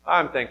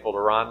I'm thankful to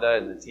Rhonda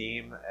and the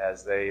team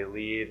as they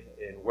lead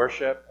in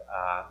worship.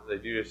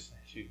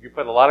 You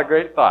put a lot of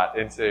great thought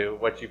into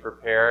what you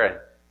prepare, and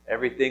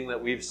everything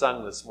that we've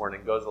sung this morning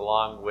goes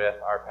along with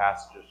our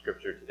passage of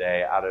Scripture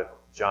today out of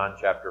John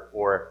chapter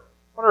 4.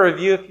 I want to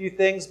review a few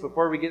things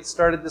before we get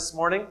started this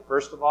morning.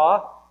 First of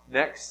all,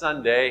 next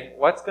Sunday,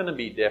 what's going to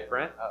be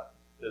different up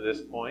to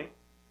this point?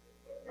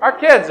 Our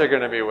kids are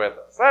going to be with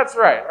us. That's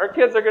right. Our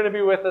kids are going to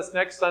be with us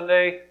next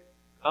Sunday.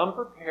 Come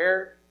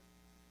prepared.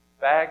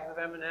 Bags of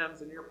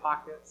M&Ms in your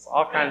pockets,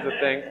 all kinds of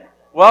things.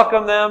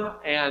 Welcome them,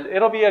 and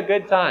it'll be a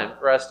good time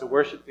for us to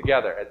worship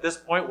together. At this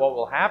point, what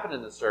will happen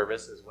in the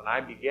service is when I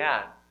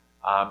begin,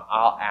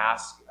 I'll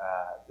ask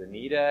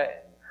Danita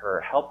and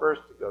her helpers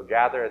to go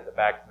gather at the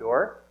back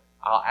door.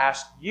 I'll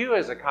ask you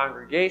as a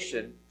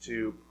congregation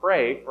to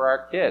pray for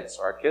our kids.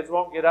 So our kids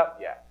won't get up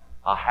yet.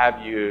 I'll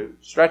have you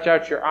stretch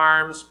out your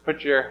arms,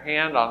 put your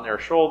hand on their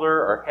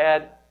shoulder or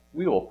head.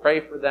 We will pray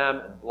for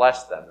them and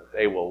bless them that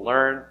they will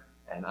learn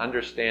and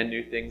understand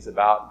new things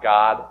about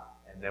God,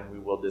 and then we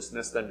will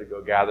dismiss them to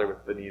go gather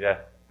with Benita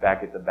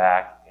back at the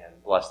back and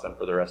bless them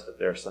for the rest of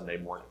their Sunday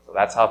morning. So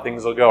that's how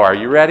things will go. Are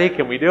you ready?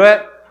 Can we do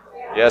it?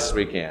 Yeah. Yes,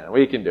 we can.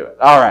 We can do it.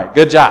 All right,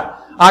 good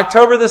job.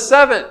 October the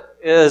 7th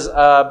is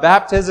a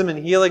baptism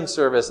and healing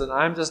service, and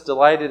I'm just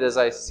delighted as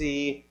I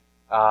see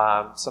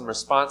some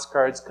response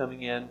cards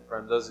coming in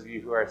from those of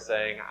you who are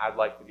saying, I'd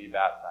like to be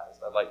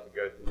baptized. I'd like to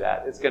go through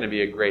that. It's going to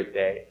be a great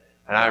day,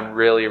 and I'm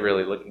really,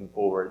 really looking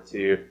forward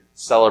to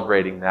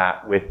celebrating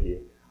that with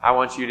you. I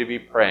want you to be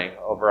praying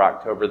over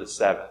October the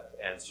 7th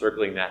and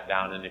circling that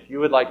down. And if you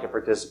would like to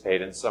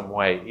participate in some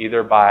way,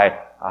 either by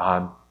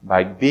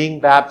being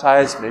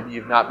baptized, maybe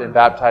you've not been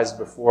baptized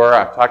before.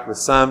 I've talked with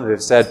some who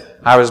have said,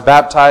 I was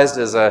baptized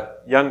as a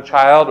young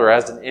child or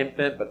as an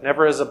infant, but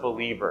never as a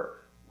believer.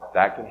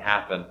 That can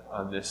happen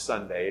on this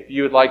Sunday. If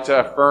you would like to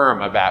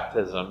affirm a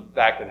baptism,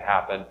 that can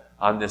happen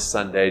on this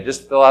Sunday.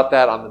 Just fill out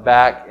that on the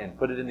back and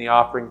put it in the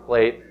offering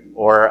plate.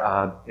 Or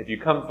if you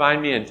come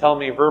find me and tell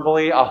me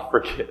verbally, I'll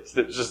forget.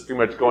 There's just too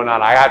much going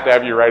on. I have to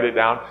have you write it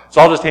down. So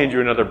I'll just hand you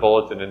another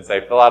bulletin and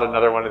say, fill out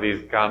another one of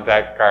these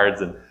contact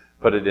cards and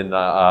put it in the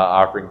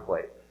offering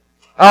plate.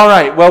 All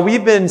right. Well,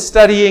 we've been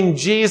studying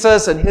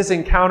Jesus and his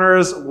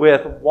encounters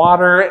with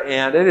water,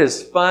 and it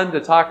is fun to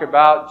talk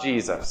about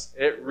Jesus.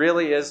 It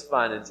really is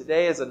fun. And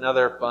today is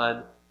another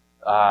fun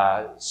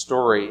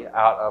story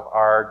out of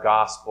our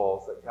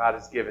Gospels that God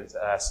has given to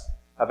us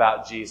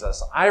about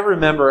Jesus. I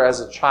remember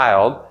as a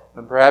child,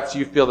 and perhaps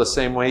you feel the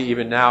same way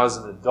even now as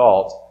an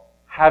adult,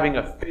 having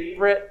a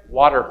favorite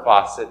water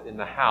faucet in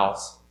the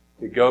house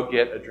to go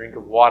get a drink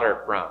of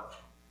water from.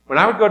 When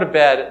I would go to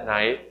bed at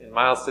night in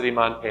Miles City,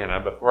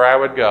 Montana, before I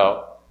would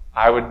go,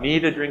 I would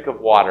need a drink of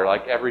water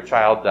like every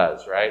child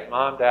does, right?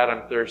 Mom, Dad,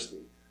 I'm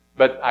thirsty.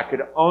 But I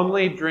could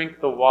only drink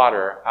the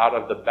water out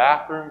of the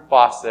bathroom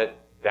faucet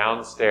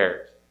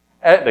downstairs.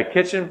 The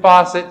kitchen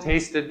faucet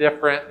tasted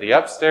different. The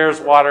upstairs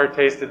water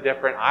tasted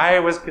different. I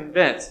was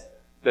convinced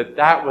that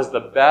that was the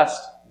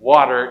best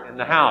water in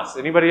the house.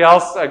 Anybody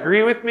else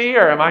agree with me,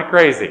 or am I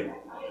crazy?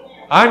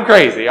 I'm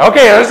crazy.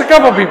 Okay, there's a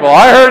couple people.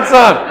 I heard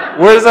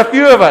some. There's a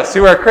few of us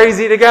who are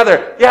crazy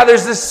together. Yeah,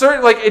 there's this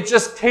certain, it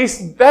just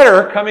tastes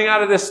better coming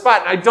out of this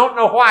spot. And I don't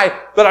know why,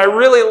 but I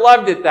really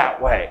loved it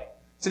that way.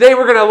 Today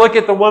we're going to look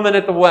at the woman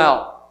at the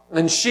well.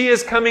 And she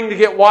is coming to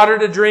get water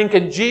to drink,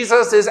 and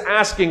Jesus is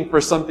asking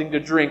for something to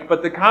drink.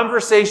 But the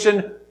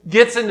conversation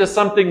gets into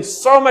something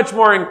so much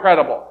more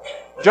incredible.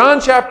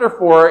 John chapter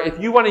 4, if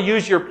you want to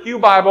use your pew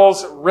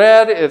Bibles,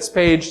 red, it's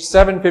page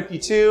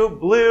 752.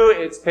 Blue,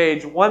 it's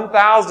page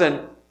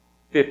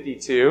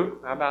 1052.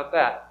 How about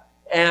that?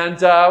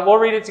 And we'll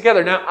read it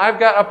together. Now, I've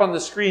got up on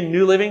the screen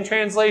New Living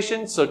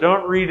Translation, so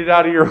don't read it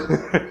out of your...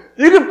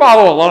 You can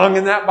follow along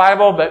in that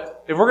Bible,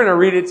 but if we're going to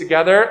read it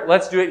together,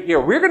 let's do it here.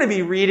 We're going to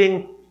be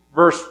reading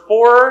verse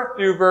 4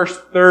 through verse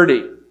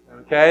 30.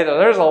 Okay, so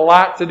there's a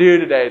lot to do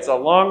today. It's a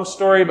long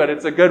story, but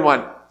it's a good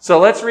one. So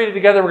let's read it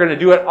together. We're going to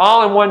do it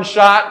all in one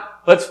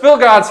shot. Let's fill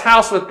God's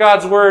house with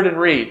God's word and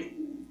read.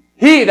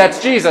 He,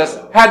 that's Jesus,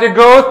 had to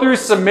go through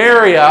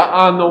Samaria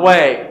on the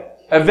way.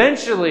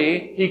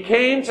 Eventually, he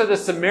came to the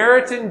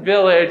Samaritan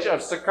village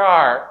of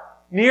Sychar,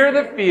 near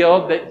the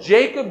field that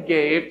Jacob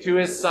gave to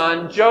his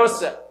son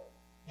Joseph.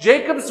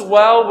 Jacob's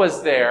well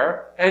was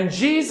there, and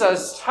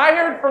Jesus,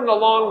 tired from the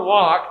long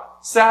walk,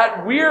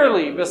 sat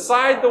wearily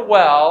beside the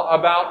well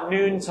about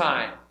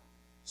noontime.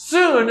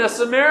 Soon a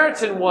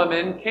Samaritan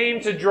woman came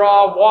to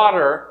draw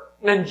water,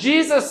 and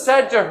Jesus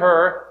said to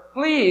her,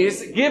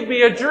 "Please give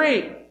me a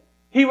drink."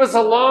 He was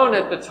alone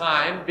at the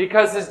time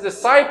because his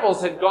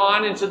disciples had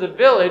gone into the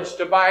village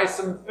to buy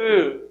some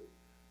food.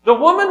 The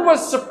woman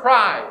was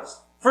surprised,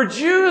 for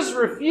Jews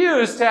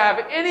refused to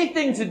have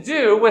anything to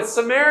do with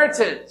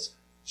Samaritans.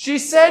 She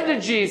said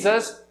to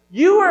Jesus,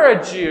 "You are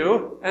a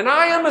Jew, and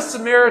I am a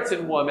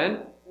Samaritan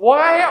woman.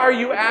 Why are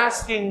you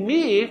asking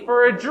me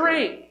for a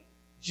drink?"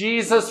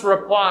 Jesus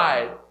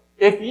replied,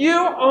 "If you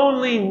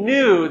only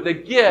knew the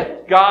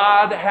gift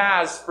God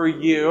has for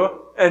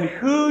you and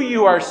who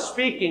you are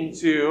speaking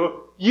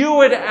to, you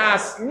would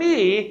ask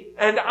me,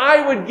 and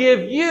I would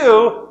give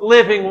you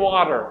living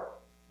water.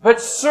 But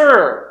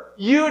sir,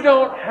 you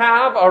don't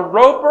have a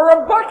rope or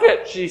a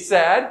bucket, she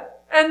said,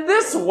 and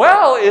this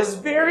well is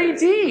very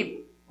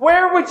deep.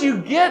 Where would you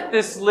get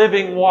this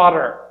living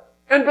water?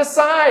 And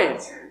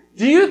besides,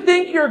 do you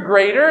think you're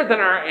greater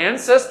than our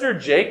ancestor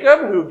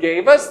Jacob who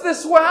gave us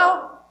this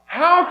well?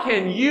 How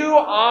can you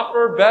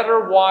offer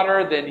better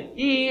water than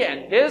he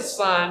and his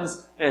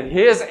sons and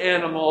his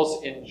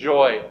animals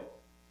enjoy?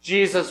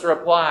 Jesus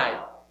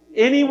replied,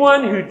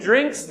 anyone who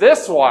drinks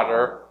this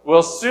water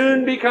will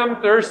soon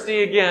become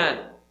thirsty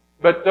again.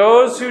 But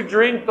those who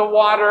drink the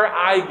water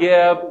I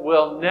give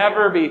will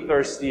never be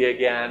thirsty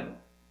again.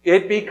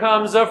 It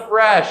becomes a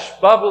fresh,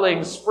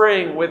 bubbling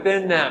spring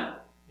within them,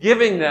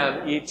 giving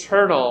them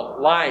eternal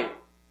life.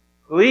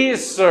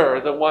 Please, sir,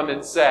 the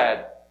woman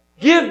said,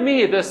 give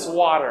me this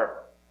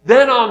water.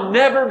 Then I'll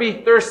never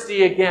be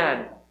thirsty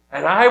again,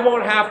 and I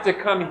won't have to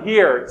come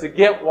here to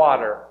get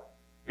water.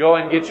 Go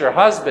and get your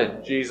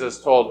husband,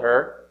 Jesus told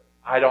her.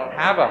 I don't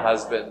have a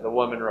husband, the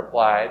woman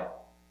replied.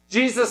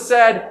 Jesus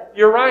said,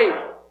 you're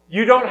right.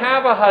 You don't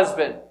have a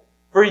husband,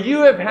 for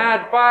you have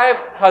had 5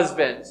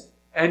 husbands,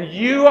 and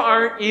you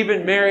aren't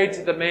even married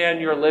to the man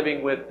you're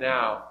living with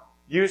now.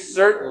 You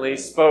certainly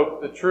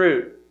spoke the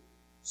truth.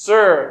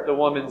 Sir, the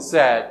woman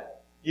said,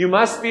 you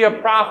must be a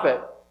prophet.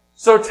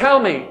 So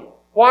tell me,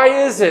 why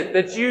is it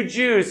that you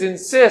Jews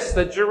insist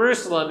that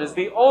Jerusalem is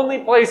the only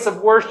place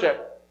of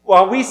worship,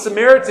 while we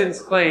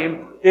Samaritans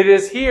claim it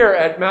is here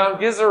at Mount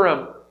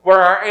Gerizim,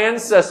 where our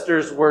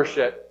ancestors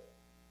worship?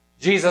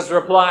 Jesus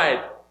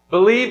replied,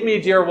 believe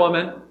me, dear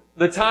woman,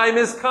 the time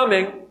is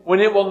coming when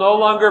it will no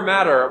longer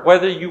matter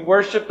whether you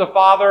worship the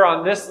Father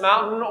on this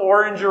mountain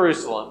or in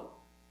Jerusalem.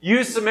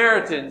 You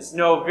Samaritans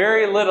know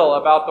very little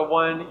about the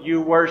one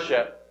you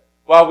worship,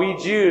 while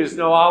we Jews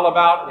know all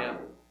about him.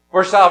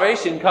 For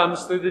salvation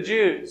comes through the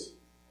Jews.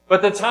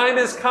 But the time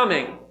is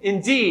coming,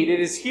 indeed it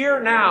is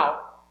here now,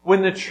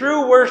 when the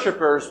true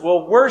worshipers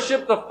will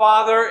worship the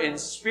Father in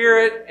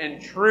spirit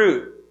and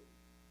truth.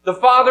 The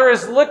Father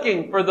is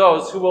looking for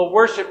those who will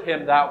worship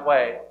him that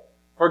way.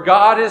 For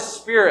God is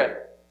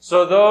spirit,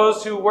 so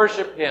those who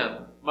worship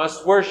him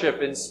must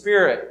worship in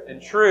spirit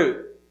and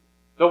truth.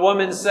 The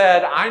woman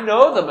said, I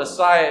know the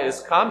Messiah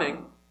is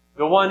coming,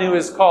 the one who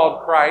is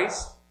called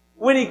Christ.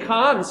 When he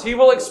comes, he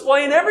will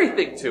explain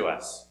everything to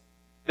us.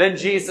 Then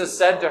Jesus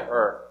said to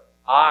her,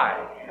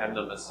 I am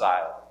the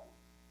Messiah.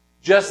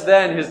 Just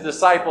then his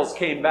disciples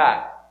came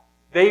back.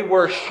 They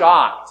were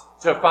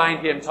shocked to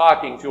find him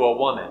talking to a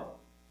woman.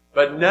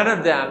 But none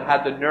of them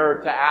had the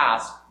nerve to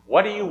ask,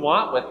 what do you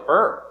want with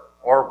her?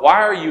 Or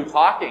why are you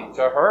talking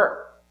to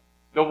her?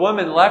 The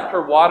woman left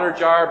her water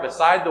jar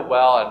beside the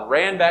well and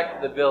ran back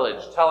to the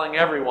village, telling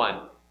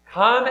everyone,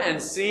 come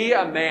and see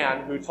a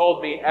man who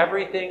told me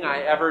everything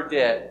I ever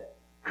did.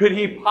 Could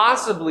he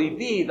possibly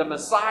be the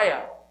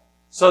Messiah?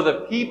 So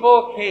the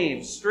people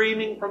came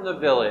streaming from the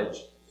village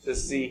to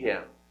see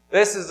him.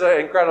 This is an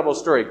incredible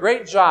story.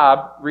 Great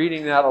job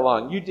reading that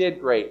along. You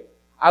did great.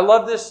 I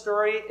love this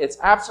story. It's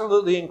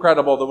absolutely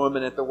incredible, the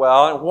woman at the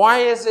well. And why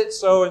is it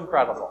so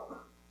incredible?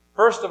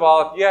 First of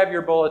all, if you have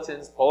your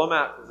bulletins, pull them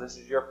out, because this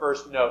is your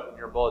first note in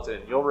your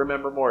bulletin. You'll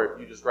remember more if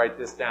you just write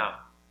this down.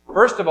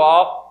 First of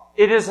all,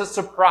 it is a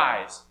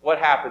surprise what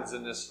happens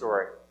in this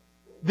story.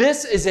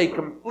 This is a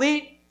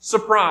complete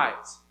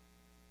surprise.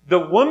 The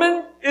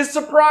woman is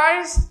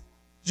surprised.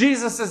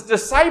 Jesus'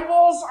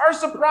 disciples are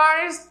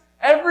surprised.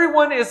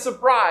 Everyone is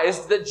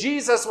surprised that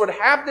Jesus would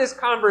have this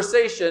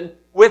conversation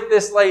with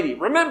this lady.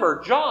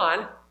 Remember,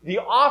 John, the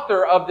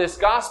author of this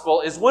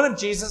gospel, is one of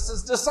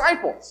Jesus'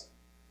 disciples.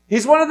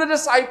 He's one of the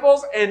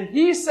disciples, and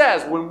he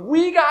says, when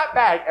we got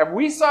back and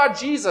we saw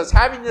Jesus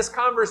having this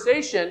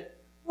conversation,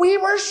 we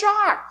were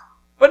shocked.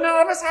 But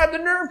none of us had the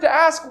nerve to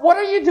ask, what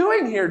are you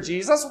doing here,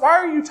 Jesus? Why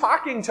are you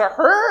talking to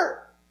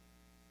her?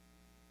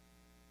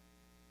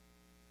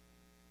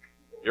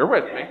 You're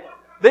with me.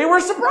 They were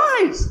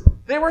surprised.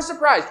 They were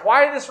surprised.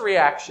 Why this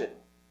reaction?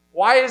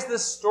 Why is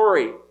this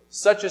story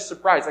such a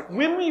surprise? Like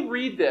when we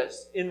read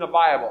this in the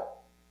Bible,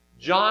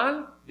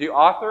 John, the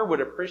author,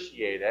 would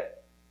appreciate it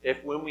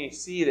if when we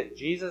see that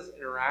Jesus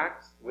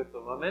interacts with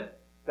the woman,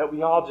 that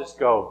we all just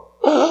go,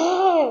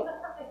 oh,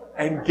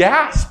 and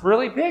gasp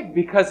really big,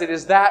 because it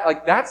is that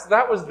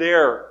was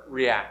their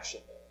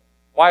reaction.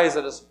 Why is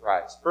it a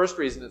surprise? First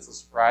reason it's a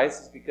surprise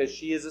is because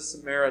she is a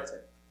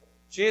Samaritan.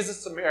 She is a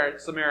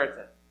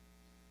Samaritan.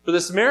 For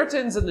the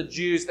Samaritans and the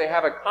Jews, they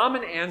have a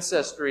common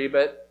ancestry,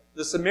 but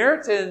the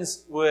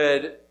Samaritans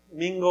would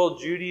mingle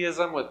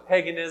Judaism with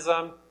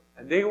paganism,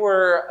 and they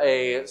were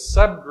a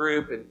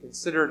subgroup and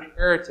considered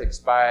heretics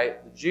by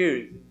the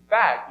Jews. In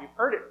fact, you've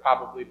heard it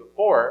probably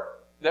before,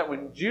 that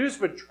when Jews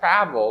would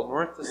travel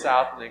north to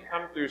south and they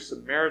come through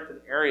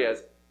Samaritan areas,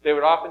 they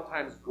would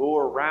oftentimes go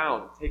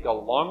around, take a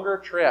longer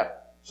trip,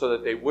 so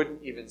that they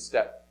wouldn't even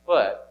step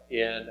foot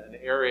in an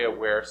area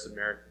where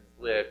Samaritans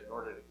lived in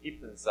order to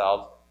keep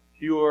themselves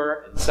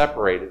pure and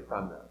separated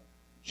from them.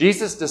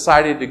 Jesus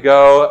decided to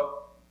go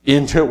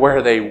into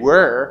where they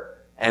were,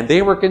 and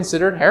they were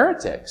considered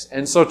heretics.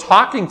 And so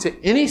talking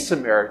to any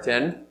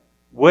Samaritan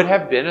would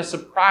have been a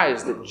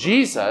surprise that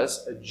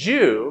Jesus, a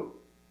Jew,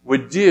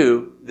 would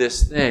do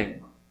this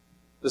thing.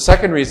 The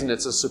second reason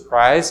it's a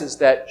surprise is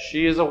that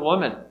she is a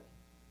woman.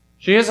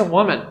 She is a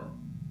woman.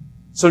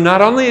 So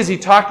not only is he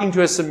talking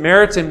to a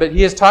Samaritan, but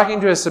he is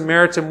talking to a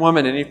Samaritan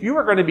woman. And if you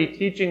were going to be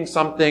teaching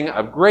something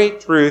of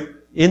great truth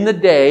in the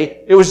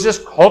day, it was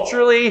just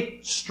culturally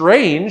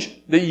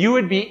strange that you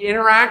would be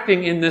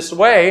interacting in this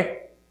way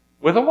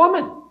with a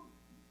woman.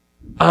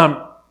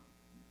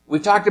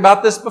 We've talked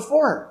about this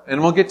before,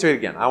 and we'll get to it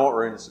again. I won't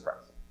ruin the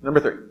surprise. Number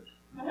 3.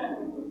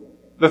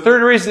 The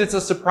third reason it's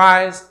a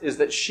surprise is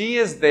that she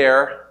is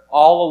there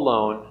all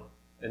alone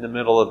in the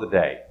middle of the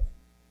day.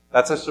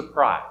 That's a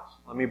surprise.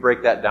 Let me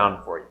break that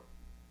down for you.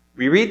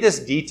 We read this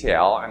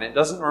detail, and it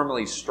doesn't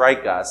normally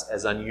strike us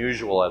as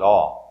unusual at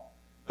all.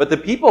 But the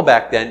people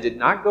back then did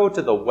not go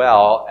to the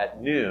well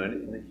at noon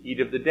in the heat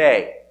of the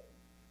day.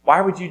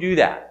 Why would you do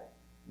that?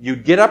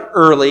 You'd get up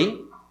early,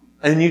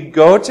 and you'd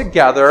go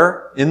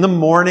together in the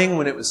morning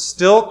when it was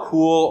still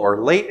cool,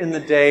 or late in the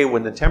day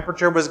when the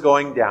temperature was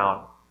going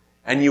down,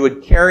 and you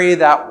would carry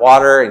that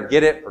water and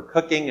get it for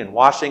cooking and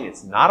washing.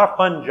 It's not a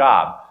fun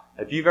job.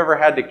 If you've ever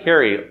had to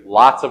carry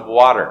lots of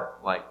water,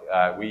 like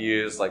we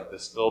use like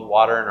distilled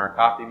water in our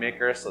coffee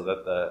maker so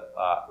that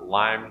the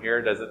lime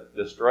here doesn't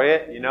destroy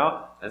it, you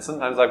know? And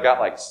sometimes I've got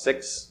like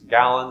 6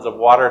 gallons of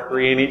water,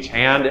 3 in each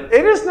hand.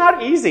 It is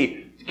not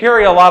easy to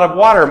carry a lot of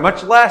water,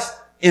 much less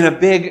in a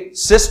big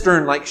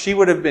cistern like she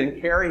would have been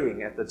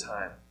carrying at the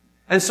time.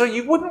 And so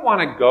you wouldn't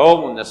want to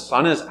go when the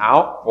sun is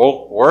out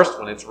full force,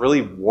 when it's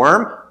really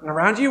warm and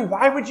around you.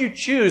 Why would you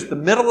choose the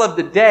middle of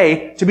the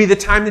day to be the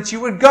time that you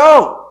would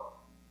go?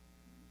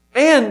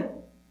 And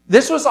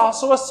this was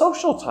also a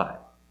social time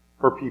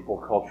for people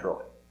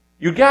culturally.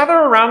 You gather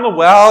around the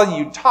well,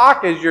 you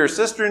talk as your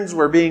cisterns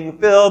were being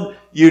filled,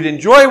 you'd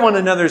enjoy one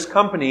another's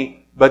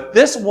company, but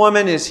this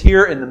woman is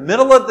here in the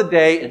middle of the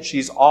day and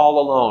she's all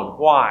alone.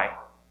 Why?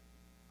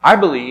 I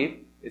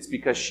believe it's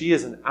because she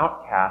is an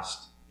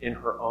outcast in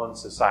her own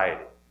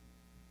society.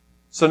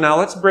 So now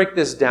let's break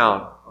this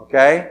down,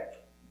 okay?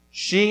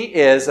 She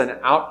is an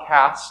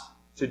outcast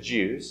to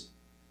Jews.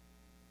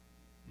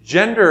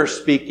 Gender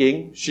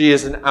speaking, she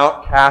is an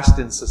outcast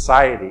in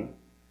society.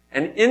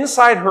 And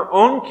inside her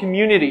own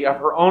community of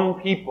her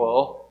own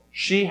people,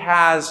 she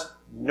has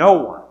no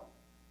one.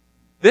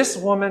 This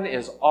woman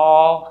is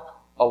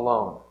all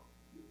alone.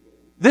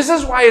 This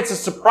is why it's a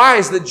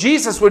surprise that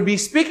Jesus would be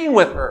speaking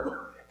with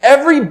her.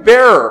 Every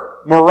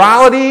bearer,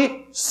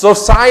 morality,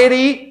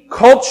 society,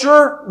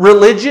 culture,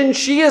 religion,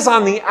 she is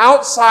on the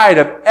outside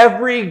of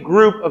every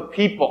group of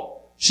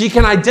people. She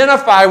can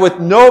identify with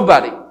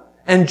nobody.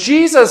 And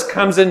Jesus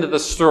comes into the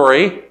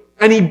story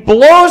and he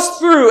blows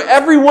through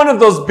every one of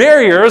those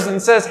barriers and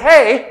says,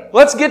 hey,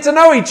 let's get to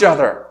know each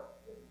other.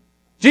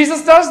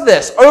 Jesus does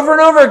this over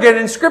and over again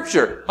in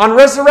Scripture. On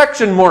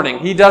resurrection morning,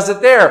 he does it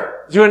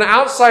there. To an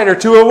outsider,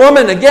 to a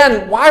woman.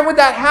 Again, why would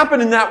that happen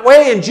in that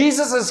way? And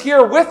Jesus is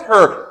here with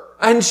her.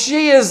 And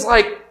she is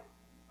like,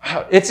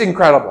 it's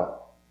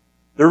incredible.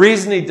 The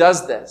reason he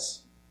does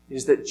this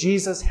is that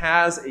Jesus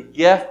has a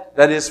gift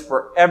that is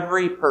for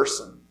every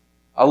person.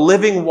 A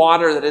living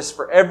water that is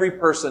for every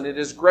person. It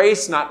is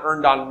grace not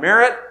earned on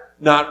merit,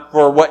 not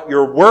for what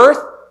you're worth.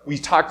 We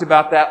talked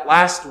about that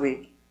last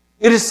week.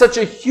 It is such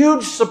a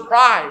huge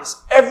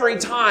surprise every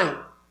time.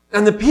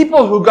 And the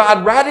people who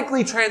God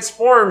radically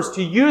transforms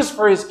to use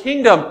for His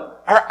kingdom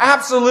are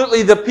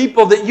absolutely the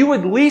people that you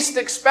would least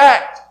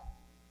expect.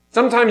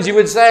 Sometimes you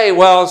would say,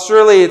 well,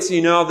 surely it's,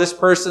 this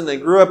person, they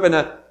grew up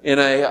in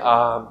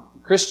a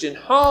Christian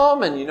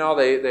home and,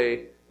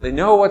 they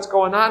know what's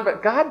going on,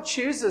 but God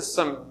chooses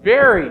some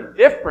very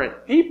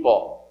different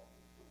people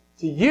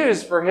to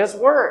use for His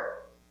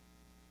work.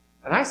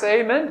 And I say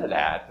amen to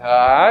that.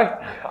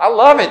 I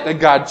love it that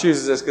God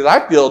chooses us because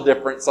I feel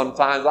different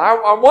sometimes. I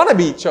want to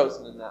be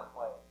chosen in that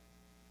way.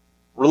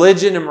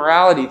 Religion and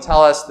morality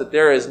tell us that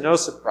there is no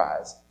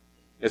surprise.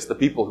 It's the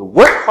people who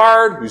work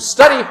hard, who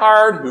study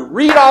hard, who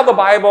read all the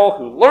Bible,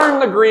 who learn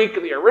the Greek,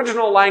 the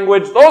original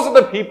language. Those are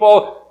the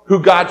people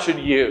who God should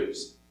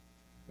use.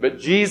 But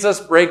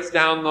Jesus breaks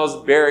down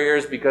those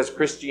barriers because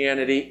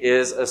Christianity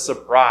is a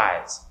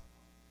surprise.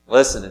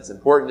 Listen, it's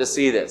important to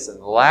see this. In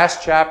the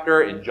last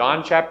chapter, in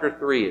John chapter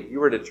 3, if you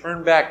were to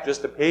turn back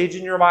just a page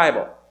in your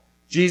Bible,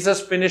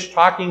 Jesus finished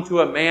talking to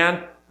a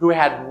man who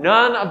had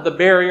none of the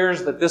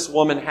barriers that this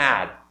woman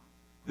had.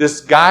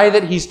 This guy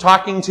that he's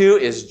talking to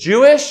is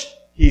Jewish,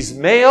 he's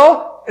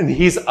male, and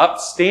he's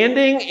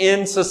upstanding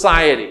in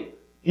society.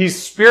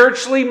 He's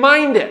spiritually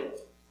minded.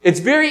 It's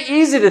very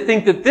easy to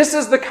think that this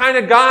is the kind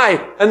of guy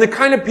and the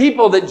kind of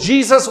people that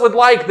Jesus would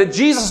like, that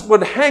Jesus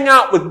would hang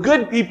out with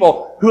good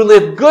people who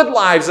live good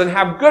lives and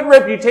have good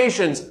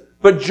reputations.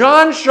 But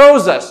John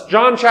shows us,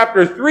 John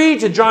chapter 3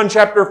 to John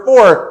chapter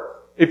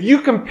 4, if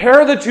you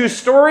compare the two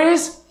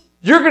stories,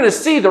 you're going to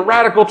see the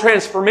radical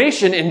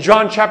transformation in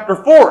John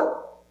chapter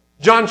 4.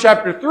 John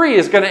chapter 3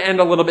 is going to end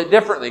a little bit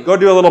differently. Go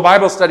do a little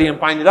Bible study and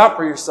find it out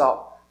for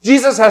yourself.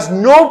 Jesus has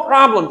no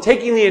problem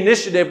taking the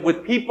initiative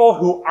with people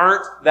who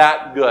aren't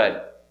that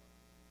good.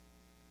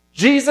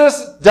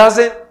 Jesus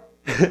doesn't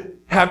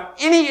have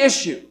any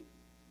issue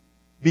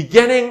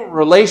beginning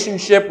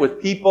relationship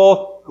with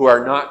people who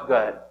are not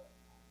good.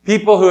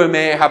 People who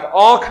may have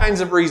all kinds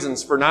of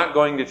reasons for not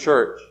going to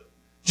church.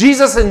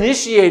 Jesus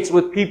initiates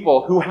with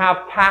people who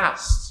have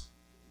pasts,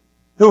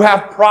 who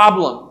have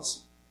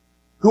problems,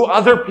 who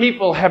other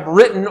people have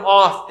written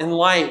off in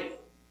life.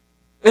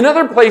 In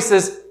other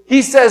places,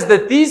 he says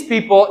that these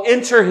people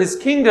enter his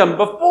kingdom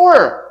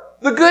before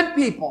the good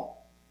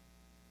people.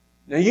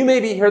 Now, you may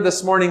be here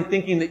this morning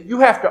thinking that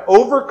you have to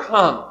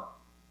overcome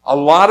a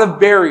lot of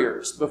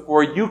barriers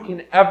before you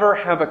can ever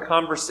have a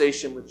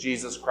conversation with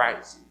Jesus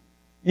Christ.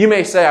 You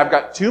may say, I've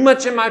got too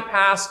much in my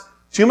past,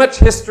 too much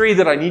history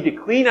that I need to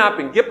clean up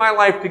and get my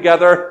life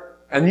together.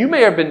 And you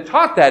may have been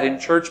taught that in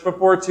church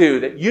before too,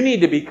 that you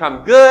need to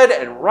become good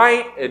and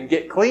right and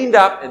get cleaned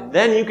up and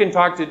then you can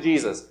talk to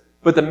Jesus.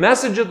 But the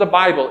message of the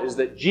Bible is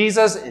that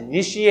Jesus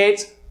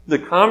initiates the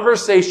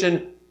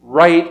conversation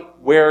right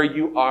where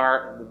you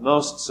are in the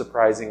most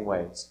surprising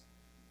ways.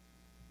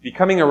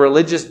 Becoming a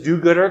religious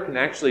do-gooder can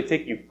actually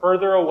take you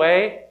further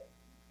away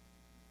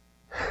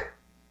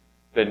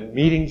than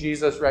meeting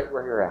Jesus right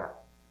where you're at.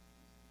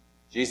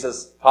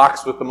 Jesus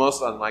talks with the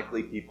most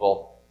unlikely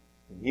people,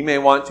 and he may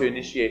want to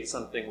initiate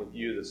something with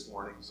you this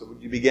morning. So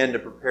would you begin to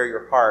prepare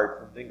your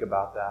heart and think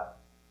about that?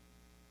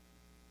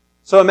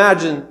 So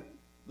imagine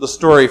the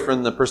story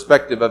from the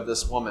perspective of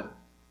this woman.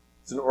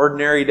 It's an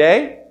ordinary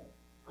day.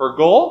 Her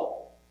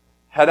goal,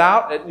 head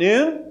out at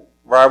noon,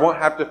 where I won't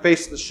have to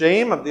face the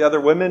shame of the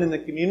other women in the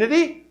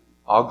community.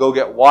 I'll go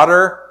get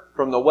water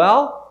from the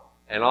well,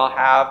 and I'll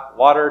have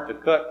water to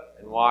cook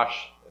and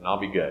wash, and I'll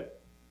be good.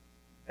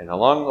 And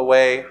along the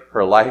way,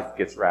 her life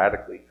gets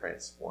radically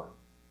transformed.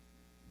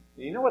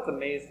 And you know what's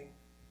amazing?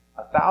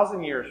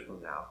 1,000 years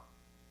from now,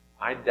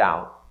 I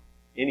doubt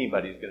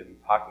anybody's going to be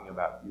talking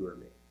about you or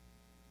me.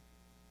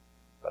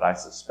 But I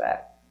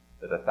suspect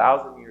that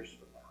 1,000 years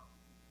from now,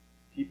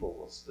 people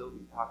will still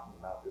be talking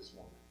about this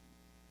woman.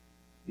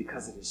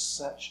 Because it is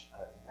such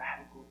a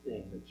radical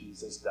thing that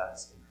Jesus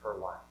does in her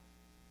life.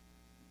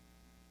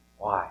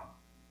 Why?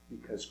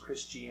 Because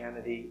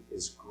Christianity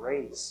is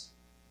grace.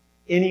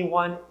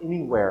 Anyone,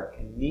 anywhere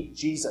can meet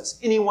Jesus.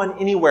 Anyone,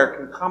 anywhere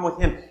can come with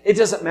him. It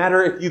doesn't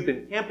matter if you've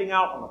been camping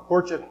out on the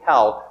porch of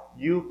hell.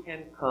 You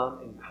can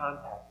come in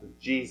contact with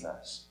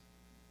Jesus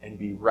and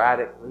be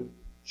radically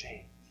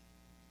changed.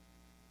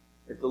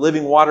 If the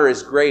living water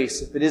is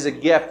grace, if it is a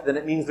gift, then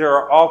it means there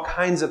are all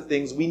kinds of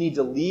things we need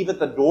to leave at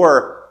the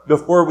door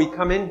before we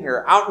come in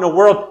here. Out in the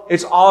world,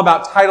 it's all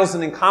about titles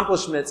and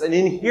accomplishments. And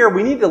in here,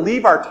 we need to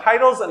leave our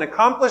titles and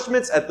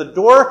accomplishments at the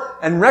door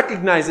and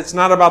recognize it's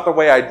not about the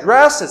way I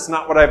dress. It's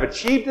not what I've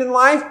achieved in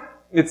life.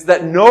 It's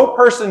that no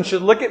person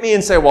should look at me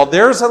and say, well,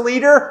 there's a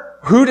leader.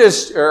 Who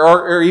does,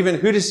 or even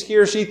who does he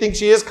or she think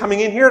she is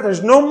coming in here?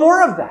 There's no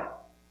more of that.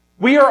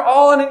 We are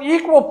all in an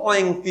equal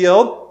playing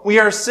field. We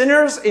are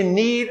sinners in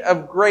need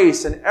of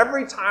grace. And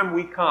every time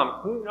we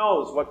come, who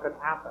knows what could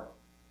happen?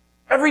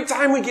 Every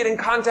time we get in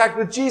contact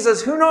with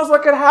Jesus, who knows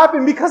what could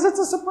happen because it's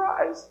a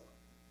surprise.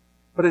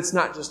 But it's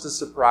not just a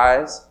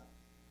surprise.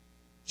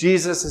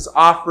 Jesus is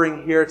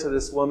offering here to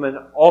this woman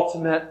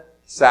ultimate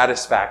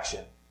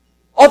satisfaction.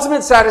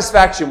 Ultimate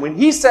satisfaction. When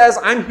he says,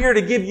 I'm here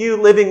to give you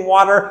living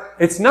water,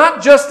 it's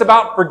not just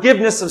about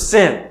forgiveness of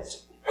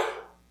sins.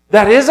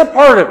 That is a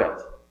part of it.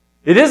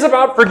 It is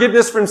about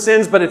forgiveness from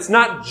sins, but it's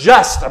not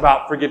just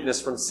about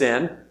forgiveness from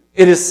sin.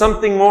 It is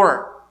something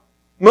more.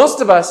 Most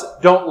of us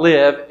don't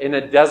live in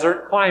a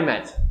desert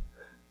climate.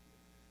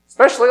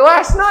 Especially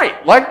last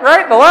night.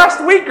 Right? The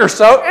last week or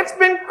so, it's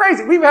been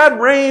crazy. We've had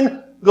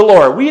rain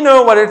galore. We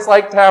know what it's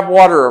like to have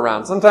water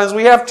around. Sometimes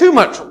we have too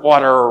much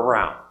water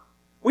around.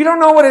 We don't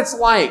know what it's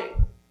like.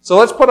 So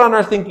let's put on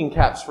our thinking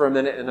caps for a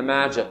minute and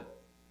imagine.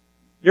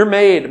 You're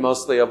made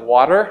mostly of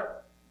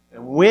water.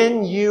 And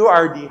when you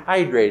are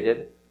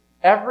dehydrated,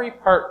 every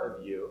part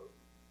of you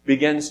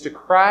begins to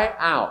cry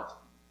out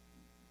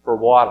for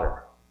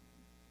water.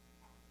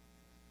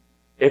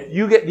 If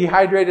you get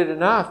dehydrated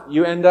enough,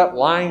 you end up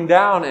lying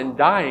down and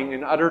dying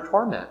in utter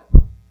torment.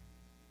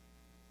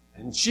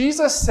 And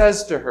Jesus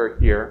says to her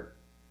here,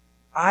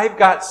 I've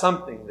got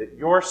something that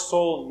your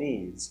soul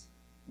needs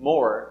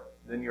more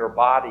than your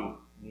body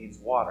needs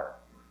water.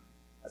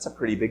 That's a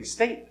pretty big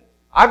statement.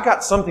 I've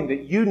got something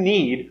that you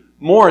need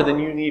more than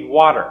you need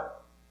water.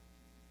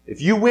 If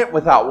you went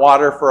without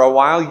water for a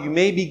while, you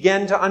may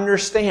begin to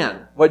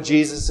understand what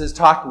Jesus is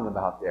talking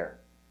about there.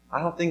 I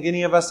don't think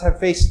any of us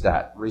have faced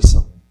that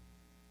recently.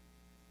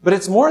 But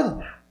it's more than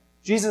that.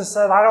 Jesus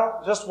said, I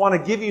don't just want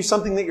to give you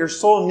something that your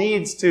soul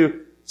needs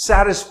to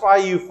satisfy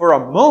you for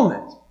a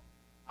moment.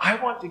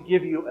 I want to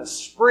give you a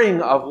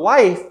spring of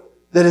life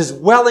that is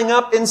welling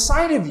up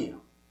inside of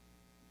you.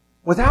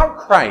 Without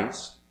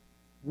Christ,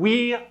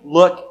 we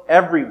look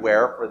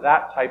everywhere for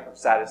that type of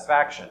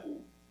satisfaction.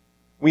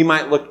 We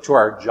might look to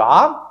our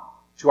job,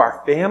 to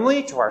our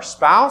family, to our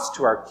spouse,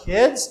 to our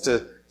kids,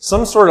 to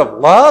some sort of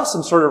love,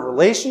 some sort of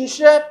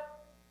relationship.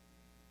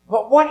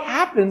 But what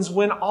happens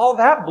when all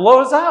that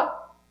blows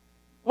up?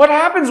 What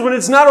happens when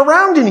it's not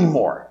around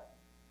anymore?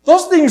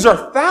 Those things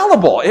are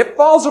fallible. It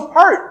falls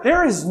apart.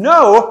 There is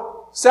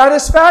no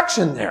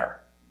satisfaction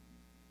there.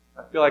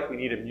 I feel like we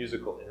need a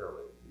musical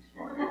interlude this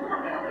morning.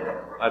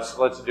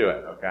 Let's do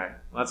it, okay?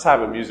 Let's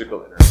have a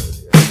musical interlude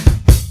here.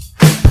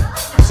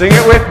 Sing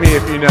it with me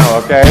if you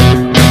know, okay?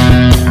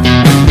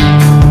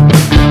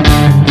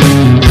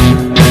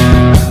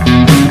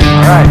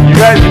 Alright,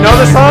 you know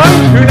the song?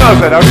 Who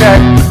knows it? Okay,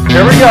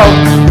 here we go.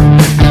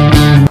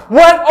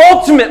 What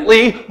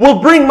ultimately will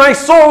bring my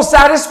soul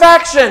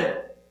satisfaction?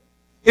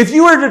 If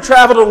you were to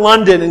travel to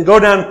London and go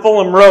down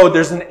Fulham Road,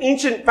 there's an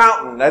ancient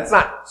fountain. That's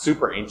not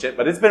super ancient,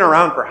 but it's been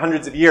around for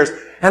hundreds of years.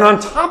 And on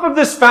top of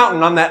this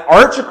fountain, on that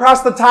arch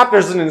across the top,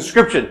 there's an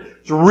inscription.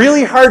 It's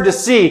really hard to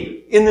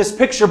see in this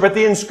picture, but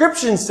the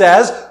inscription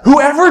says,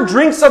 "Whoever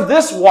drinks of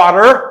this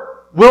water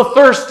will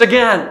thirst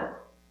again."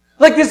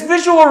 Like this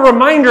visual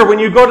reminder when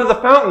you go to the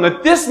fountain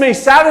that this may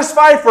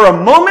satisfy for a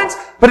moment,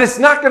 but it's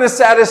not going to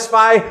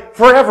satisfy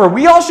forever.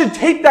 We all should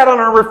take that on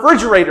our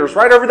refrigerators,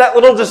 right over that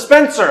little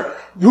dispenser.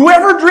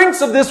 Whoever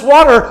drinks of this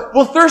water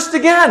will thirst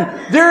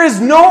again. There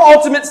is no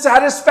ultimate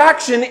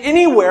satisfaction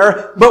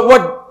anywhere but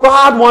what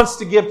God wants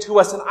to give to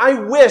us. And I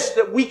wish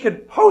that we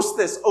could post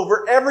this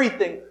over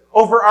everything,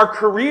 over our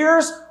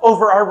careers,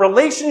 over our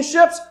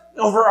relationships,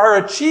 over our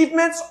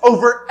achievements,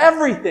 over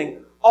everything.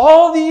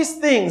 All these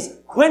things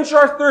quench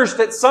our thirst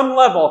at some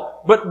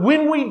level, but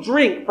when we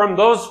drink from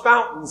those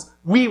fountains,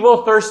 we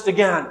will thirst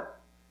again.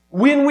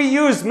 When we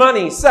use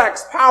money,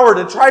 sex, power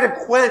to try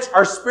to quench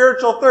our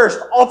spiritual thirst,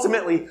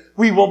 ultimately,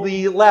 we will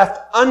be left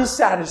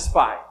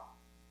unsatisfied.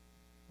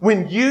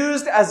 When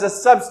used as a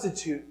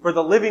substitute for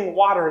the living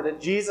water that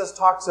Jesus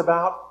talks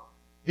about,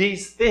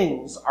 these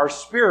things are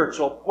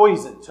spiritual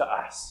poison to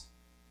us,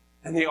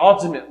 and they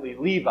ultimately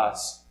leave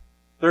us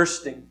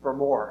thirsting for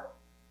more.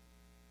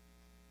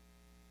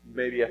 You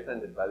may be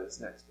offended by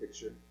this next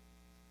picture.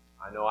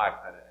 I know I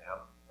kind of am.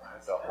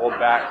 So hold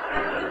back.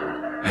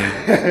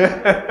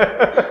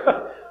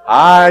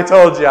 I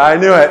told you, I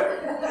knew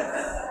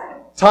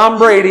it. Tom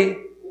Brady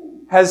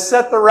has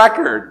set the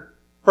record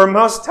for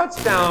most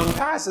touchdown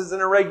passes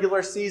in a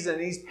regular season.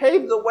 He's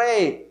paved the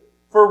way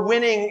for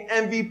winning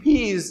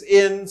MVPs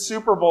in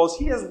Super Bowls.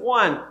 He has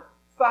won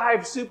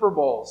 5 Super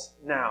Bowls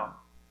now.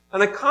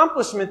 An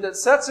accomplishment that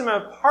sets him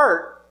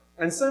apart,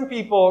 and some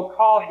people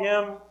call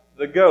him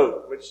the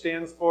GOAT, which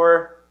stands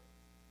for...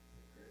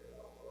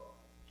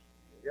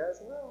 You guys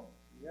know.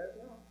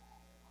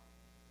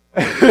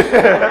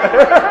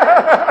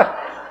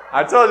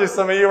 I told you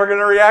some of you were going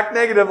to react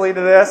negatively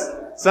to this.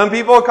 Some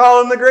people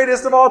call him the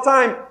greatest of all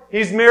time.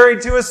 He's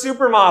married to a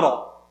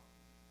supermodel.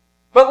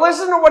 But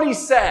listen to what he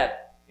said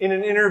in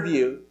an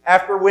interview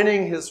after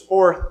winning his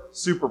 4th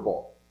Super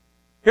Bowl.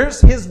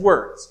 Here's his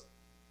words.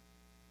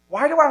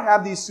 "Why do I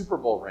have these Super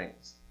Bowl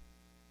rings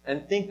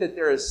and think that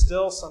there is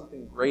still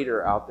something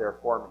greater out there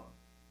for me?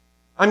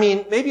 I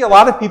mean, maybe a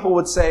lot of people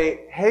would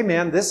say, hey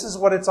man, this is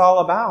what it's all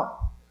about.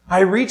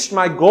 I reached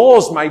my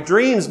goals, my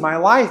dreams, my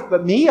life,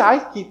 but me, I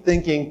keep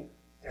thinking,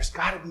 there's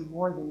got to be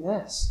more than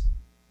this.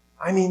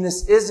 I mean,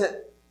 this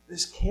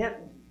can't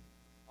be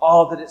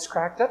all that it's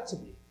cracked up to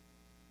be.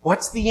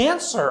 What's the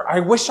answer? I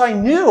wish I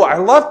knew. I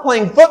love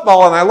playing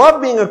football and I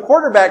love being a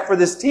quarterback for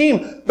this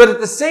team, but at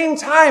the same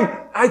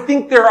time, I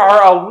think there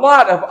are a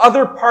lot of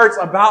other parts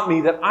about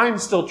me that I'm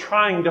still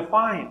trying to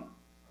find."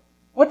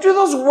 What do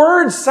those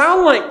words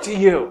sound like to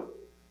you?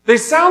 They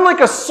sound like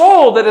a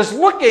soul that is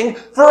looking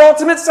for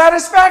ultimate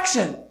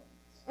satisfaction.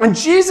 When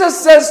Jesus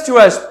says to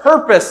us,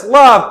 purpose,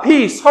 love,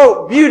 peace,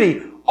 hope,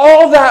 beauty,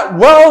 all that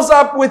wells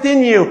up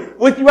within you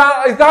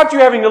without you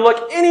having to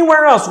look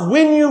anywhere else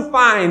when you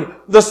find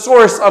the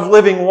source of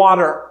living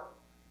water.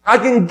 I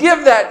can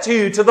give that to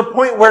you to the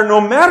point where no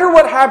matter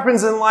what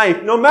happens in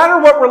life, no matter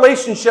what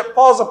relationship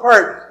falls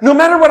apart, no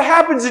matter what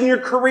happens in your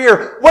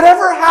career,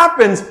 whatever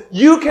happens,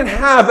 you can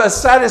have a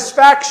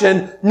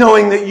satisfaction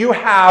knowing that you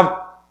have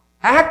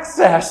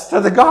access to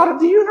the God of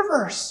the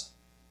universe.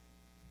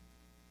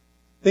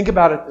 Think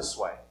about it this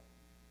way.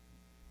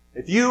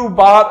 If you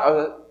bought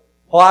a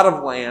plot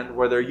of land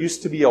where there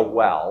used to be a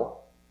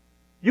well,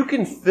 you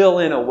can fill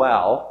in a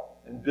well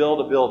and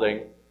build a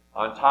building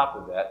on top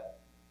of it,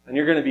 and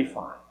you're going to be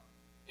fine.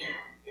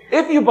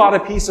 If you bought a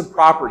piece of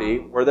property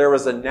where there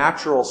was a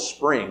natural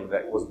spring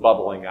that was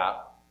bubbling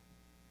up,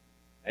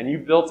 and you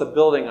built a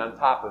building on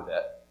top of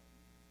it,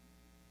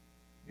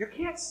 you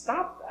can't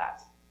stop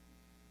that.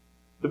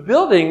 The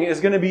building is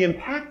going to be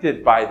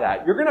impacted by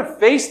that. You're going to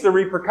face the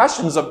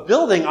repercussions of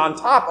building on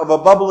top of a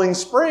bubbling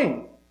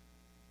spring.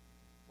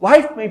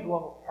 Life may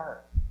blow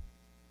apart,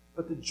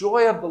 but the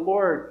joy of the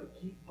Lord could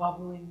keep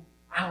bubbling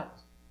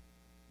out.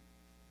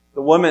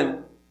 The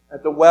woman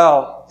at the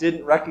well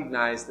didn't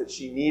recognize that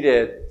she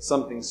needed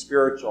something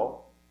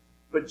spiritual,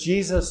 but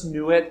Jesus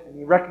knew it and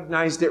he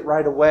recognized it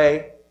right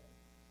away.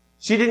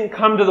 She didn't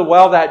come to the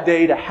well that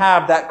day to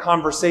have that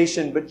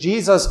conversation, but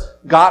Jesus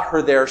got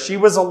her there. She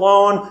was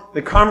alone.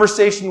 The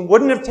conversation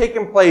wouldn't have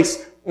taken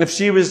place if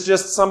she was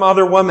just some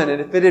other woman.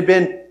 And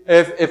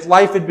if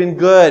life had been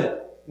good,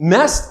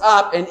 messed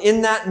up, and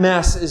in that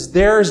mess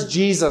there's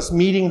Jesus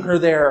meeting her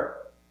there.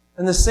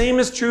 And the same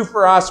is true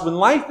for us. When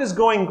life is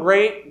going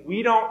great,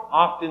 we don't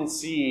often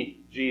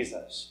see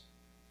Jesus.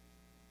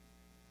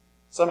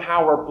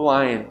 Somehow we're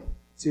blind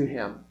to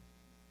him.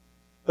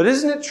 But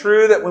isn't it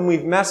true that when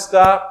we've messed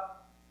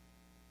up,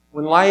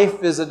 when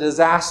life is a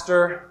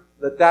disaster,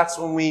 that's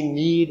when we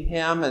need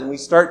him and we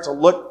start to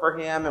look for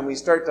him and we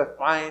start to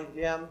find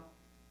him?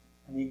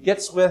 And he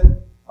gets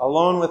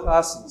alone with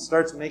us and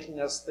starts making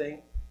us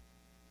think.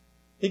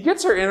 He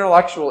gets our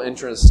intellectual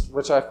interest,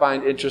 which I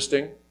find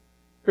interesting.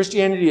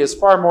 Christianity is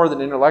far more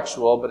than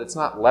intellectual, but it's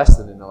not less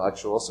than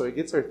intellectual, so he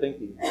gets her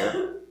thinking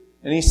here.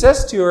 And he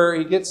says to her,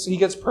 he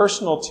gets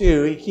personal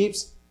too. He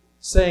keeps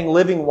saying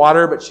living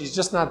water, but she's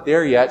just not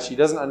there yet. She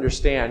doesn't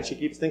understand. She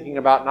keeps thinking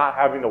about not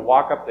having to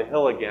walk up the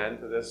hill again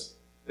to this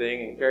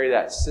thing and carry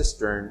that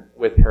cistern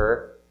with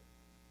her.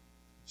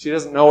 She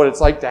doesn't know what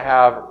it's like to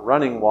have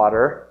running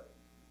water.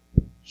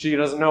 She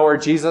doesn't know where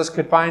Jesus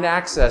could find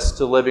access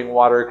to living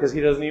water because he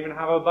doesn't even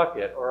have a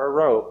bucket or a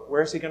rope.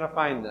 Where's he going to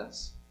find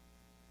this?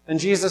 And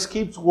Jesus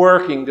keeps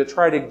working to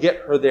try to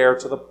get her there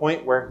to the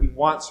point where he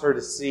wants her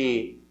to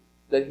see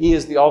that he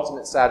is the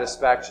ultimate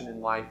satisfaction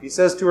in life. He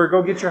says to her,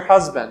 go get your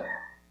husband.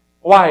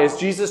 Why? Is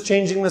Jesus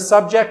changing the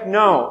subject?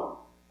 No.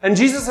 And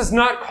Jesus is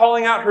not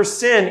calling out her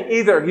sin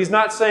either. He's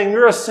not saying,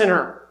 you're a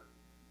sinner.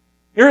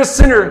 You're a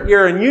sinner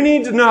here, and you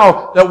need to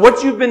know that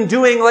what you've been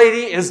doing,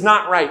 lady, is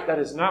not right. That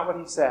is not what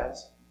he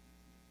says.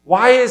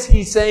 Why is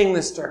he saying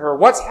this to her?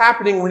 What's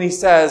happening when he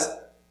says,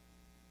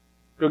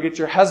 go get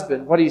your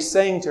husband? What he's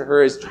saying to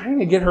her is trying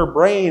to get her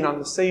brain on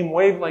the same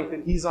wavelength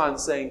that he's on,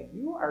 saying,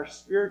 you are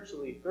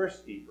spiritually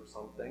thirsty for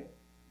something.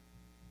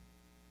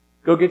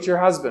 Go get your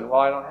husband.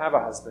 Well, I don't have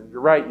a husband.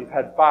 You're right, you've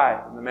had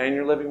 5, and the man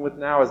you're living with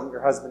now isn't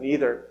your husband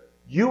either.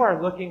 You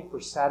are looking for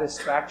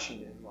satisfaction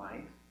in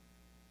life,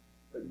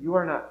 but you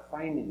are not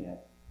finding it.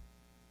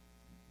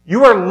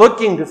 You are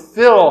looking to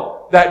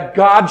fill that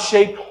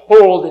God-shaped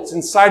hole that's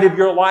inside of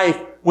your life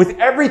with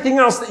everything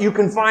else that you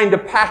can find to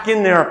pack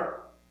in there.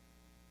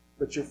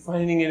 But you're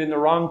finding it in the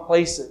wrong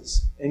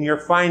places. And you're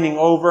finding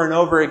over and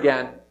over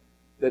again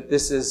that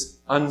this is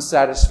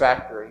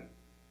unsatisfactory.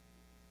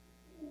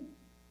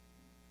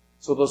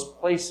 So those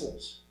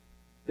places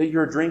that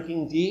you're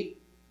drinking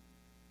deep,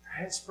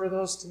 transfer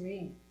those to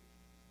me.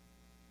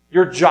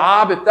 Your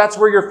job, if that's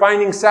where you're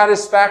finding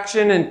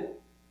satisfaction and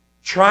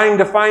trying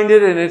to find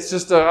it and it's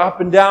just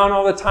up and down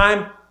all the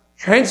time,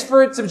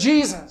 transfer it to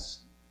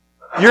Jesus.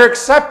 Your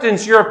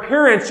acceptance, your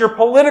appearance, your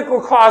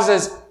political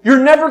causes,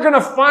 you're never going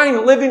to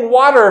find living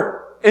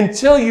water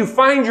until you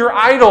find your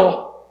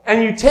idol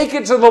and you take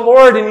it to the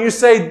Lord and you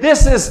say,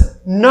 this is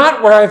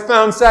not where I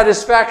found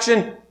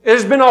satisfaction.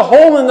 There's been a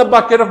hole in the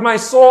bucket of my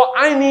soul.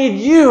 I need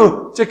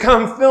you to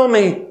come fill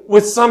me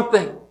with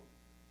something.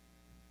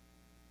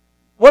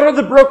 What are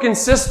the broken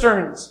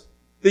cisterns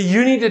that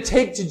you need to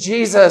take to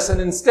Jesus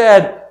and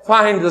instead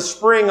find the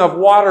spring of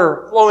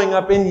water flowing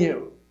up in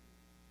you?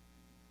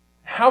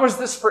 How is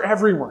this for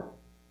everyone?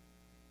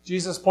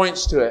 Jesus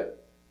points to it.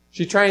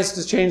 She tries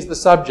to change the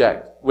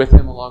subject with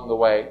him along the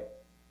way.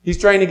 He's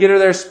trying to get her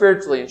there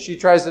spiritually, and she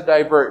tries to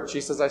divert.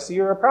 She says, I see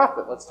you're a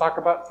prophet. Let's talk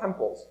about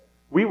temples.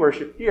 We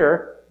worship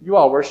here. You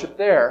all worship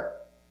there.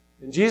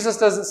 And Jesus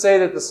doesn't say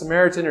that the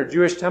Samaritan or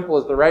Jewish temple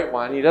is the right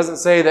one. He doesn't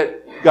say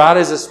that God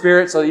is a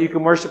spirit so that you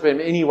can worship him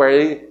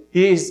anywhere.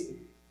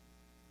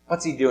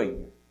 What's he doing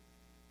here?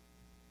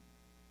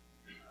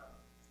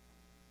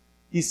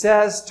 He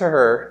says to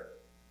her,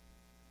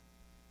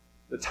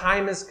 the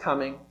time is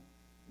coming.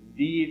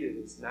 Indeed,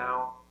 it is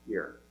now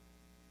here.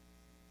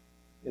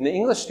 In the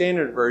English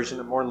Standard Version,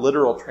 a more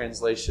literal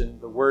translation,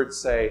 the words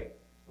say,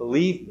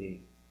 believe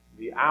me,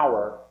 the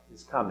hour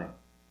is coming.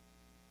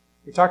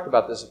 We talked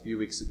about this a few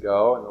weeks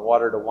ago in the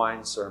water to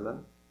wine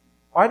sermon.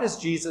 Why does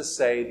Jesus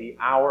say the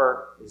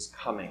hour is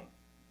coming?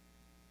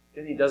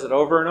 And he does it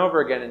over and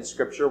over again in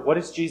Scripture. What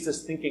is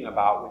Jesus thinking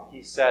about when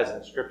he says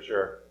in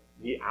Scripture,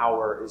 the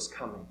hour is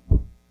coming?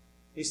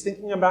 He's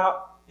thinking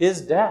about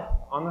his death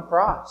on the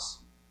cross.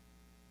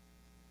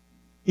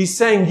 He's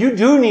saying, you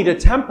do need a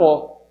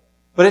temple,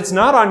 but it's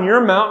not on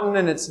your mountain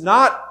and it's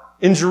not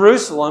in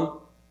Jerusalem.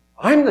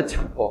 I'm the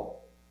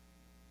temple.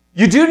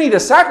 You do need a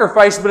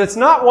sacrifice, but it's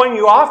not one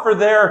you offer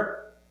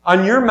there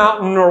on your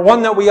mountain or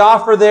one that we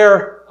offer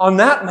there on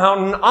that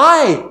mountain.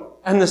 I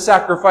am the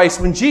sacrifice.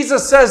 When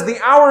Jesus says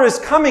the hour is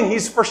coming,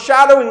 he's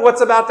foreshadowing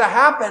what's about to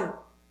happen.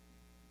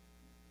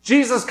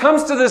 Jesus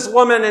comes to this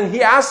woman and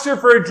he asks her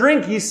for a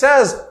drink. He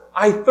says,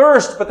 I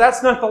thirst, but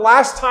that's not the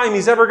last time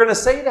he's ever going to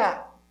say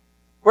that.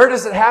 Where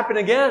does it happen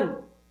again?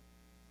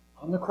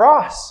 On the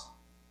cross.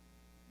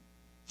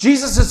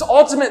 Jesus'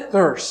 ultimate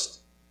thirst.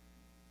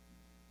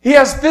 He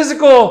has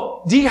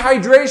physical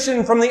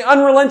dehydration from the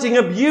unrelenting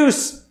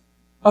abuse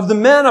of the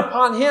men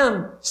upon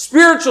him.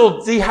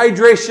 Spiritual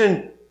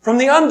dehydration from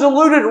the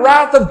undiluted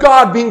wrath of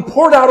God being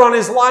poured out on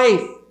his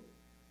life.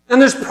 And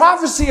there's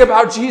prophecy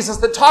about Jesus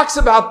that talks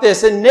about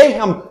this in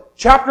Nahum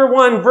chapter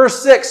 1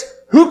 verse 6.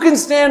 Who can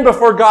stand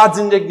before God's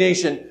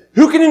indignation?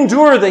 Who can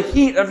endure the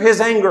heat of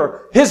his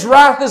anger? His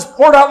wrath is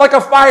poured out like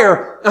a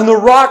fire, and the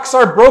rocks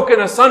are broken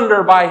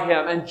asunder by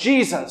him. And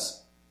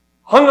Jesus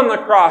hung on the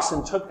cross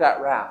and took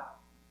that wrath.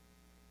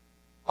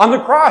 On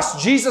the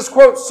cross, Jesus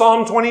quotes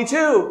Psalm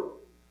 22.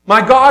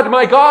 My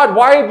God,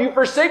 why have you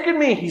forsaken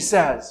me? He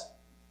says.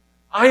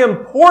 I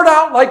am poured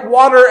out like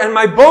water, and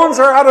my bones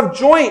are out of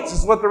joints,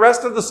 is what the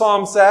rest of the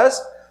psalm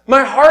says.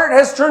 My heart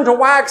has turned to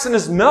wax and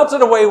is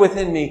melted away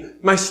within me.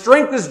 My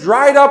strength is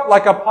dried up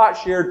like a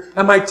potsherd,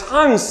 and my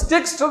tongue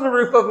sticks to the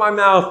roof of my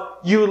mouth.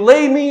 You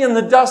lay me in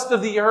the dust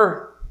of the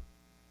earth.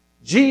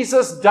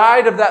 Jesus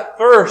died of that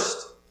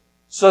thirst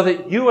so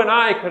that you and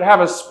I could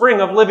have a spring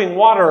of living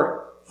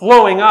water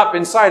flowing up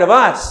inside of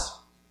us.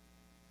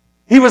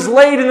 He was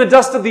laid in the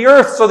dust of the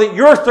earth so that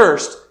your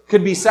thirst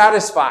could be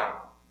satisfied.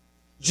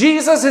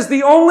 Jesus is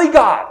the only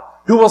God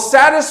who will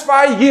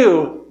satisfy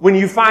you when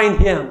you find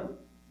Him.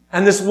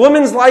 And this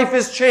woman's life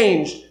is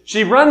changed.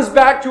 She runs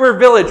back to her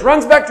village,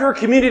 runs back to her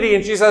community,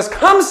 and she says,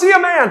 come see a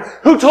man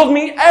who told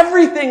me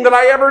everything that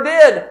I ever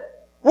did.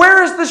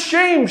 Where is the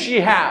shame she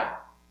had?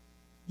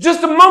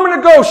 Just a moment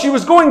ago, she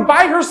was going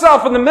by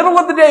herself in the middle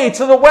of the day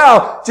to the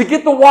well to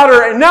get the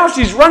water, and now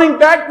she's running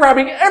back,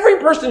 grabbing every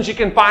person she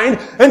can find,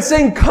 and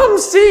saying, come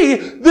see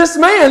this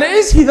man.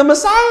 Is he the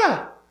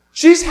Messiah?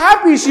 She's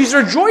happy. She's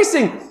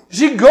rejoicing.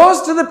 She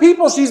goes to the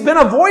people she's been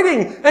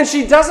avoiding, and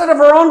she does it of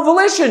her own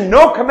volition.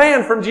 No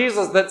command from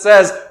Jesus that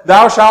says,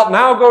 thou shalt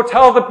now go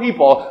tell the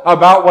people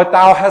about what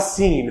thou hast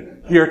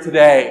seen here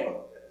today.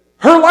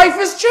 Her life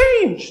is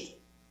changed.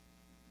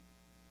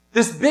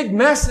 This big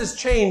mess is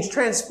changed,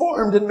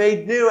 transformed, and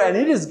made new, and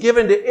it is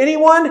given to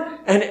anyone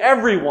and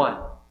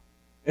everyone.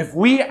 If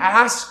we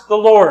ask the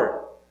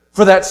Lord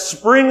for that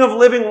spring of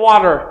living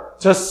water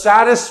to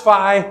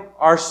satisfy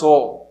our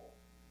soul.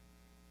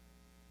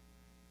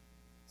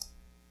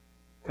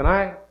 Can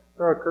I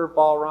throw a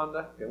curveball,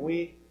 Rhonda? Can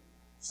we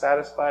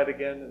satisfy it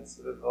again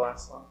instead of the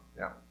last song?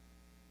 Yeah.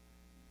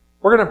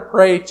 We're going to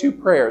pray 2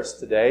 prayers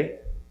today.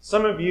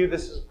 Some of you,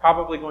 this is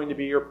probably going to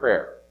be your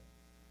prayer.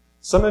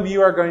 Some of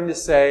you are going to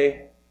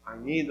say, I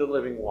need the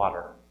living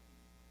water.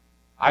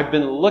 I've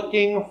been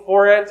looking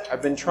for it.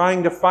 I've been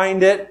trying to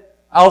find it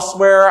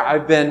elsewhere.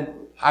 I've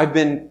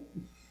been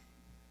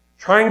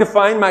trying to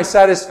find my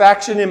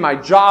satisfaction in my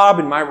job,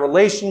 in my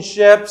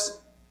relationships,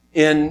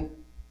 in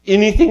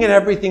anything and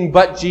everything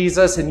but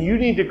Jesus, and you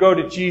need to go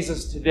to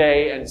Jesus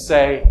today and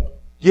say,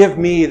 give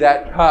me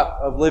that cup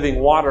of living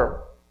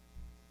water.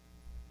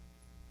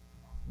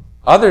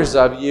 Others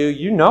of you,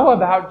 you know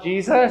about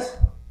Jesus,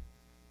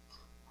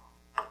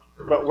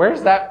 but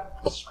where's that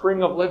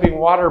spring of living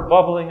water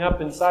bubbling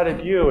up inside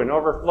of you and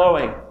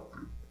overflowing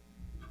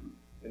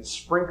and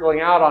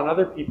sprinkling out on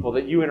other people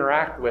that you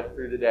interact with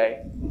through the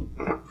day?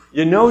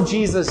 You know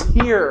Jesus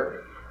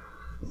here,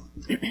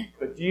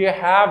 but do you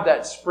have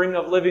that spring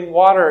of living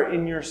water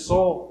in your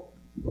soul?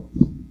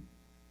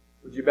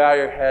 Would you bow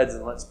your heads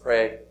and let's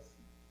pray?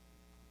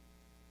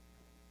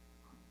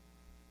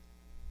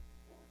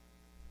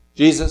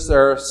 Jesus,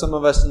 there are some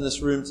of us in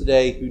this room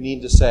today who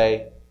need to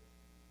say,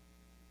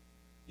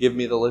 give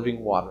me the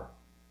living water.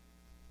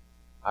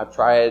 I've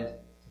tried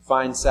to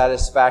find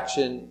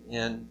satisfaction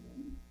in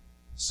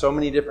so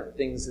many different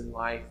things in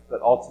life, but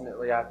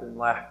ultimately I've been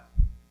left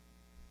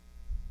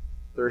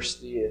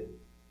thirsty and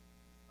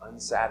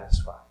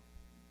unsatisfied.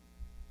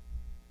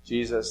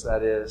 Jesus,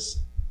 that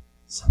is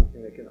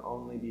something that can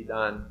only be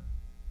done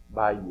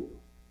by you.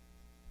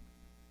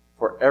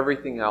 For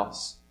everything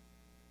else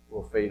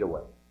will fade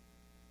away.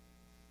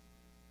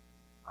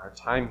 Our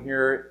time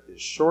here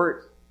is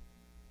short.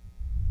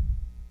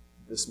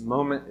 This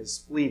moment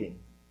is fleeting.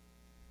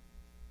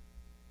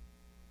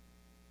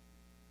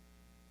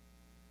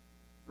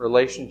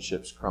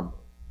 Relationships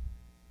crumble.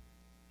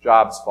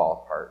 Jobs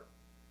fall apart.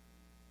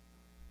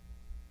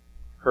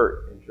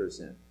 Hurt enters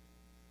in.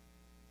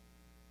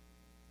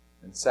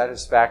 And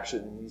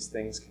satisfaction in these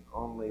things can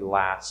only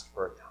last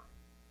for a time.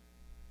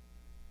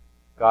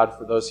 God,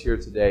 for those here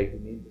today who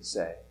need to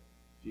say,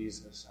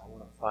 Jesus, I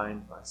want to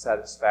find my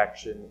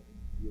satisfaction in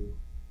you.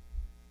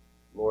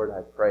 Lord,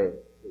 I pray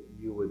that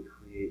you would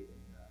create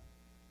in them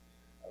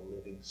a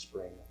living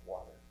spring of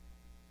water.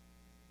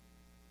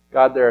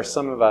 God, there are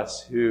some of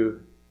us who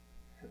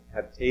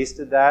have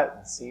tasted that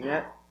and seen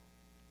it,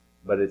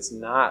 but it's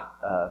not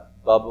a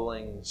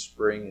bubbling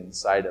spring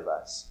inside of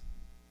us.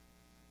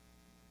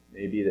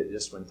 Maybe that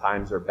just when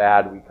times are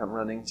bad, we come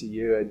running to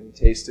you and we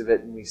taste of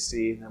it and we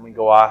see, and then we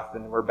go off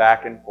and we're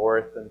back and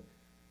forth and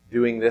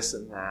doing this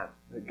and that.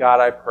 But God,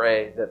 I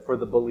pray that for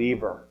the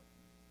believer,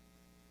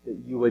 that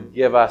you would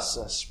give us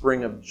a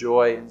spring of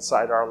joy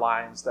inside our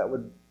lives that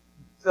would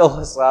fill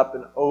us up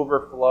and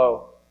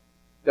overflow.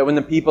 That when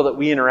the people that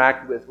we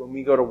interact with, when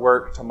we go to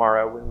work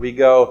tomorrow, when we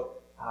go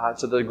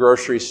to the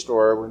grocery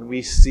store, when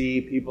we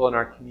see people in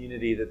our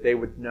community, that they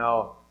would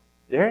know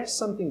there is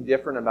something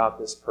different about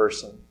this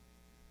person.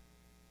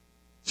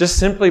 Just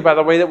simply by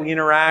the way that we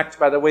interact,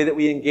 by the way that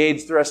we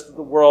engage the rest of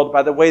the world,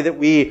 by the way that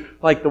we,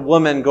 like the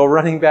woman, go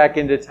running back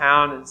into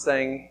town and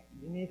saying,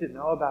 you need to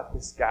know about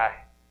this guy.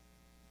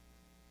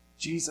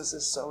 Jesus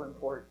is so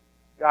important.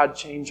 God,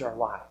 change our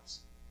lives.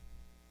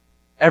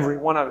 Every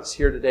one of us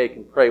here today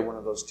can pray one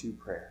of those two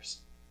prayers.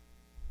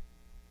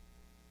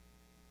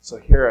 So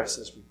hear us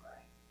as we pray.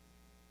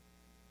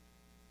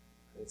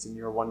 It's in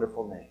your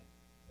wonderful name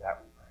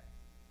that we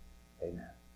pray. Amen.